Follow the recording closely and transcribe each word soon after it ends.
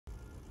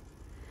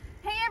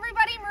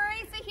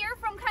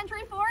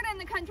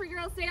Country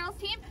Girl sales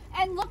team,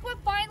 and look what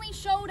finally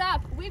showed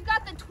up. We've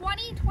got the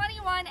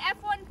 2021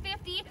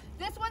 F150.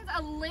 This one's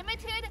a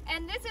limited,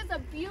 and this is a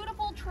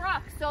beautiful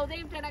truck. So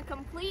they've done a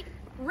complete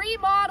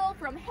remodel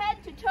from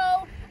head to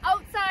toe,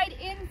 outside,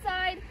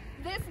 inside.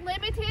 This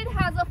limited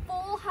has a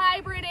full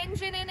hybrid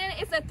engine in it.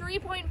 It's a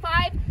 3.5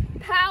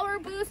 power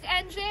boost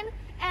engine,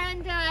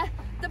 and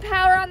the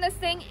power on this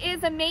thing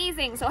is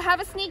amazing. So have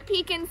a sneak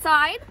peek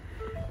inside.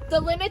 The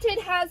limited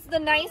has the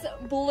nice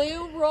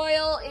blue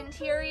royal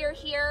interior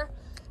here,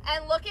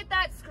 and look at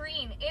that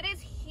screen. It is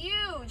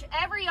huge.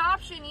 Every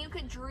option you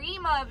could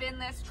dream of in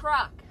this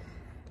truck.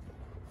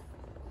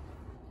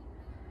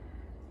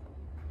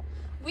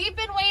 We've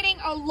been waiting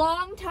a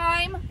long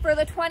time for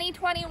the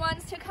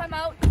 2021s to come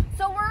out,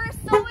 so we're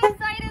so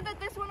excited that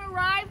this one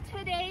arrived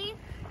today.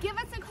 Give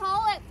us a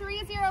call at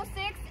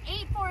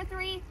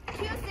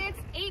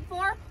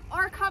 306-843-2684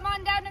 or come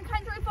on down to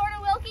Country Ford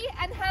of Wilkie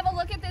and have a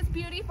look at this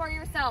beauty for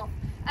yourself.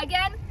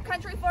 Again,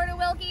 Country Ford of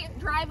Wilkie,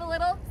 drive a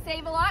little,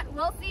 save a lot.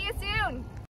 We'll see you soon.